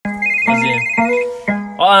vas-y.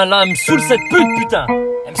 Ah là, elle me saoule cette pute, putain.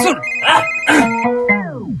 Elle me saoule. Ah.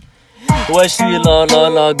 Ouais, je suis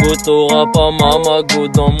là, go, t'auras pas ma mago.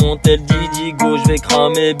 Dans mon tel Didi, go, je vais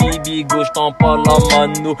cramer Bibi, go, j'tends pas la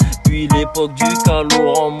mano. Puis l'époque du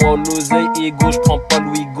calo, rends-moi l'oseille, ego, j'prends pas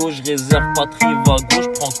Louis go, j'réserve pas Trivago,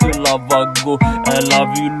 j'prends que la Vago. Elle a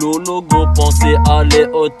vu le logo, pensez aller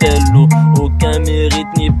Othello. Aucun mérite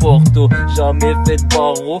ni Porto, jamais fait de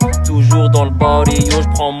barreau, toujours dans le barrio.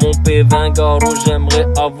 J'prends mon P20 Garo, j'aimerais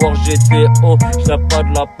avoir GTO. J'tape pas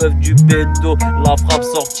de la peuf du bédo, la frappe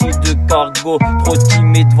sortie de cargo. Trop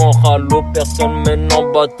timide devant Halo, personne mène en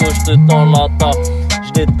bateau, j'te tends la tape.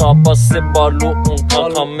 J'les tabasse ces ballots, on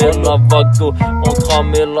cramait la vago, on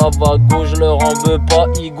cramait la vago, je leur en veux pas,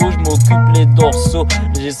 Igo, j'm'occupe les dorsaux,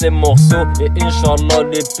 j'ai ces morceaux et Inch'Allah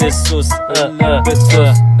les pesos.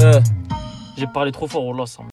 J'ai parlé trop fort, oh là, ça